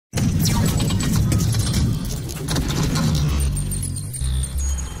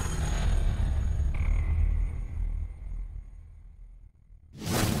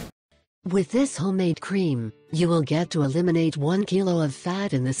With this homemade cream, you will get to eliminate 1 kilo of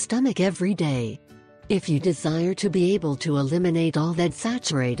fat in the stomach every day. If you desire to be able to eliminate all that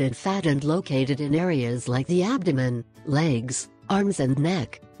saturated fat and located in areas like the abdomen, legs, arms and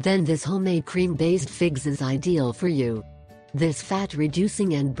neck, then this homemade cream-based figs is ideal for you. This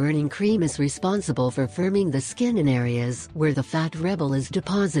fat-reducing and burning cream is responsible for firming the skin in areas where the fat rebel is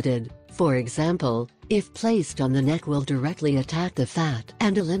deposited. For example, if placed on the neck, will directly attack the fat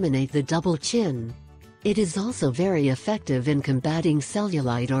and eliminate the double chin. It is also very effective in combating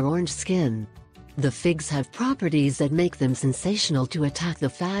cellulite or orange skin. The figs have properties that make them sensational to attack the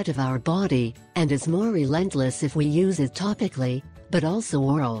fat of our body, and is more relentless if we use it topically, but also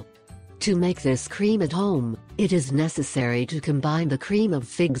oral. To make this cream at home, it is necessary to combine the cream of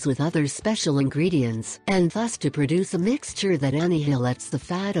figs with other special ingredients, and thus to produce a mixture that annihilates the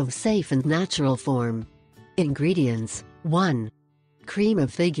fat of safe and natural form. Ingredients: 1. Cream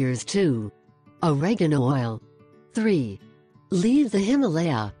of figures. 2. Oregano oil. 3. Leave the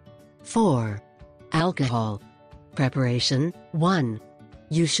Himalaya. 4. Alcohol. Preparation: 1.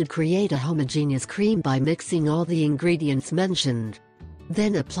 You should create a homogeneous cream by mixing all the ingredients mentioned.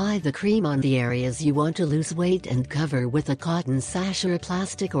 Then apply the cream on the areas you want to lose weight and cover with a cotton sash or a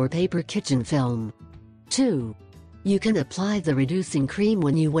plastic or paper kitchen film. 2. You can apply the reducing cream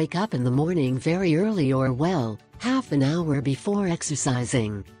when you wake up in the morning very early or half an hour before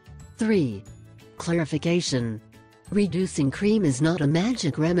exercising. 3. Clarification. Reducing cream is not a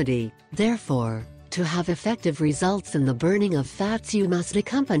magic remedy, therefore, to have effective results in the burning of fats, you must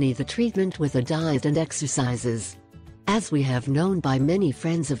accompany the treatment with a diet and exercises. As we have known by many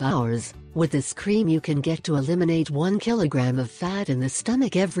friends of ours, with this cream you can get to eliminate 1 kilogram of fat in the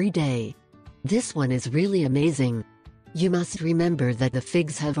stomach every day. This one is really amazing. You must remember that the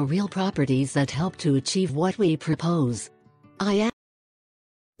figs have a real properties that help to achieve what we propose. I am